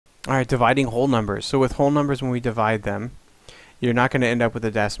Alright, dividing whole numbers. So with whole numbers, when we divide them, you're not going to end up with a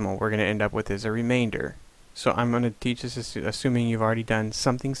decimal. We're going to end up with is a remainder. So I'm going to teach this assuming you've already done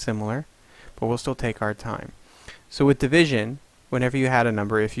something similar, but we'll still take our time. So with division, whenever you had a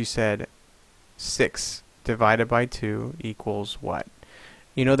number, if you said 6 divided by 2 equals what?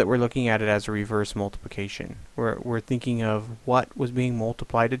 You know that we're looking at it as a reverse multiplication. We're thinking of what was being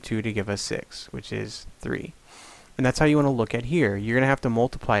multiplied to 2 to give us 6, which is 3. And that's how you want to look at here. You're going to have to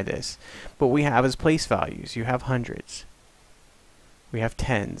multiply this. But what we have is place values. You have hundreds. We have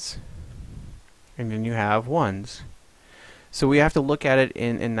tens. And then you have ones. So we have to look at it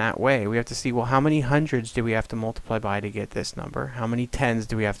in that way. We have to see, well, how many hundreds do we have to multiply by to get this number? How many tens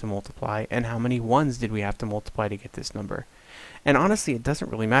do we have to multiply? And how many ones did we have to multiply to get this number? And honestly, it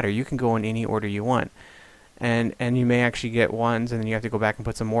doesn't really matter. You can go in any order you want. And you may actually get ones, and then you have to go back and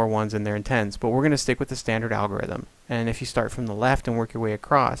put some more ones in there and tens. But we're going to stick with the standard algorithm. And if you start from the left and work your way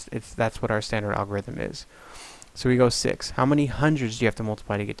across, that's what our standard algorithm is. So we go 6. How many hundreds do you have to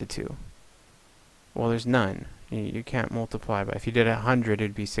multiply to get to 2? Well, there's none. You can't multiply by. If you did 100,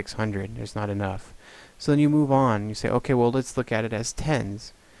 it'd be 600. There's not enough. So then you move on. You say, okay, well, let's look at it as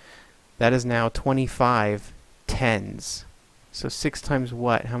tens. That is now 25 tens. So 6 times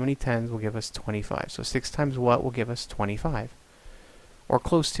what? How many tens will give us 25? So 6 times what will give us 25? Or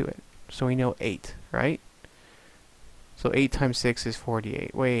close to it. So we know 8, right? So 8 times 6 is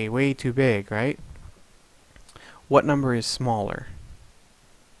 48. Way too big, right? What number is smaller?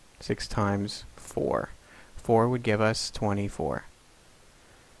 6 times 4. 4 would give us 24.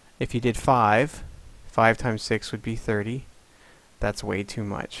 If you did 5 times 6 would be 30. That's way too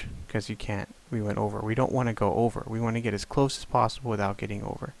much because you can't. We went over. We don't want to go over. We want to get as close as possible without getting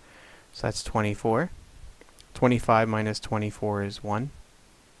over. So that's 24. 25 minus 24 is 1.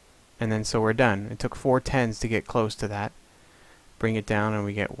 And then so we're done. It took 4 tens to get close to that. Bring it down and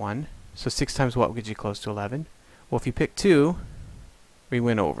we get 1. So 6 times what gets you close to 11? Well, if you pick 2, we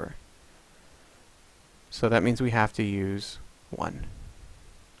went over. So that means we have to use 1.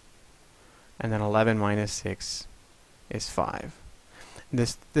 And then 11 minus 6 is 5.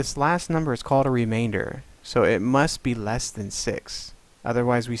 This last number is called a remainder, so it must be less than 6.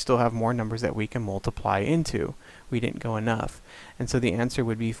 Otherwise, we still have more numbers that we can multiply into. We didn't go enough. And so the answer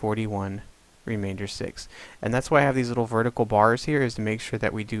would be 41, remainder 6. And that's why I have these little vertical bars here, is to make sure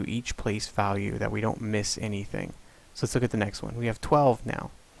that we do each place value, that we don't miss anything. So let's look at the next one. We have 12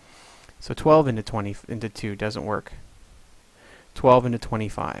 now. So 12 into 2 doesn't work. 12 into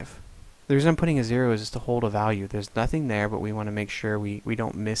 25. The reason I'm putting a 0 is just to hold a value. There's nothing there, but we want to make sure we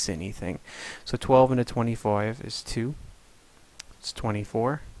don't miss anything. So 12 into 25 is 2. It's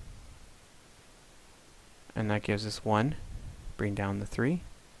 24. And that gives us 1. Bring down the 3.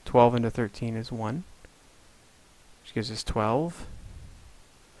 12 into 13 is 1. Which gives us 12.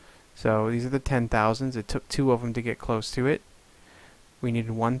 So these are the 10,000s. It took 2 of them to get close to it. We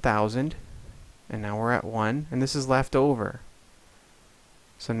needed 1,000. And now we're at 1. And this is left over.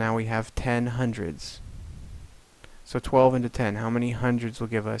 So now we have 10 hundreds. So 12 into 10, how many hundreds will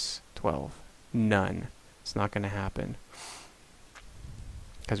give us 12? None. It's not going to happen.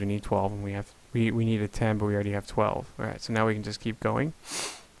 Because we need 12 and we need a 10, but we already have 12. Alright, so now we can just keep going.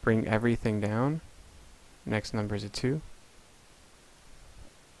 Bring everything down. Next number is a 2.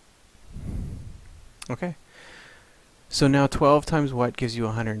 Okay. So now 12 times what gives you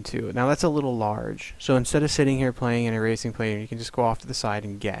 102? Now that's a little large. So instead of sitting here playing an erasing player, you can just go off to the side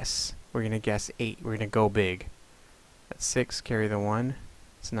and guess. We're going to guess 8. We're going to go big. That's 6, carry the 1.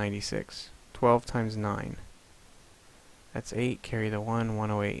 It's 96. 12 times 9. That's 8, carry the 1,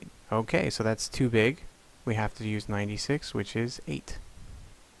 108. Okay, so that's too big. We have to use 96, which is 8.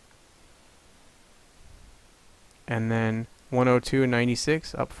 And then 102 and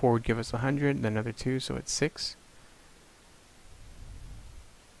 96, up 4 would give us 100, then another 2, so it's 6.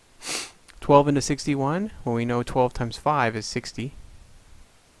 12 into 61, well, we know 12 times 5 is 60.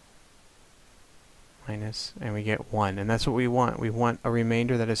 Minus, and we get 1. And that's what we want. We want a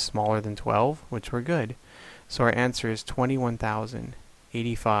remainder that is smaller than 12, which we're good. So our answer is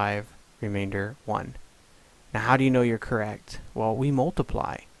 21,085, remainder 1. Now how do you know you're correct? Well, we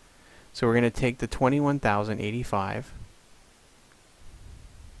multiply. So we're going to take the 21,085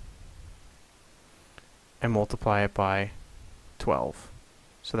 and multiply it by 12.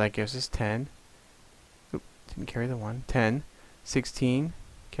 So that gives us 10. Oop, didn't carry the 1. 10. 16.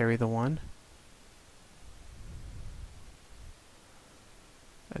 Carry the 1.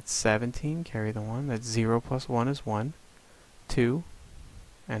 That's 17. Carry the 1. That's 0 plus 1 is 1. 2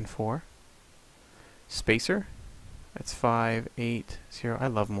 and 4. Spacer. That's 5, 8, 0. I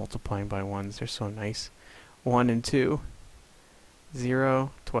love multiplying by 1s. They're so nice. 1 and 2.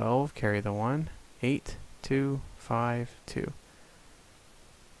 0, 12, carry the 1, 8, 2, 5, 2.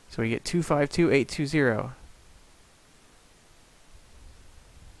 So we get 252820.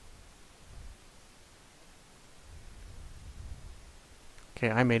 Okay,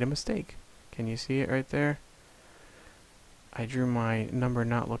 I made a mistake. Can you see it right there? I drew my number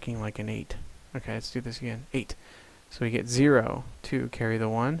not looking like an 8. Okay, let's do this again. 8. So we get 0, 2, carry the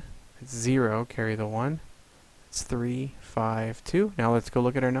 1. It's 0, carry the 1. It's 3, 5, 2. Now let's go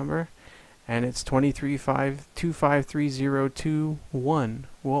look at our number. And it's 2352530221.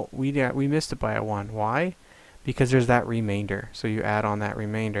 Well, we missed it by a 1. Why? Because there's that remainder. So you add on that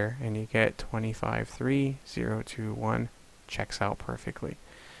remainder and you get 253021. Checks out perfectly.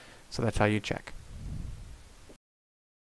 So that's how you check.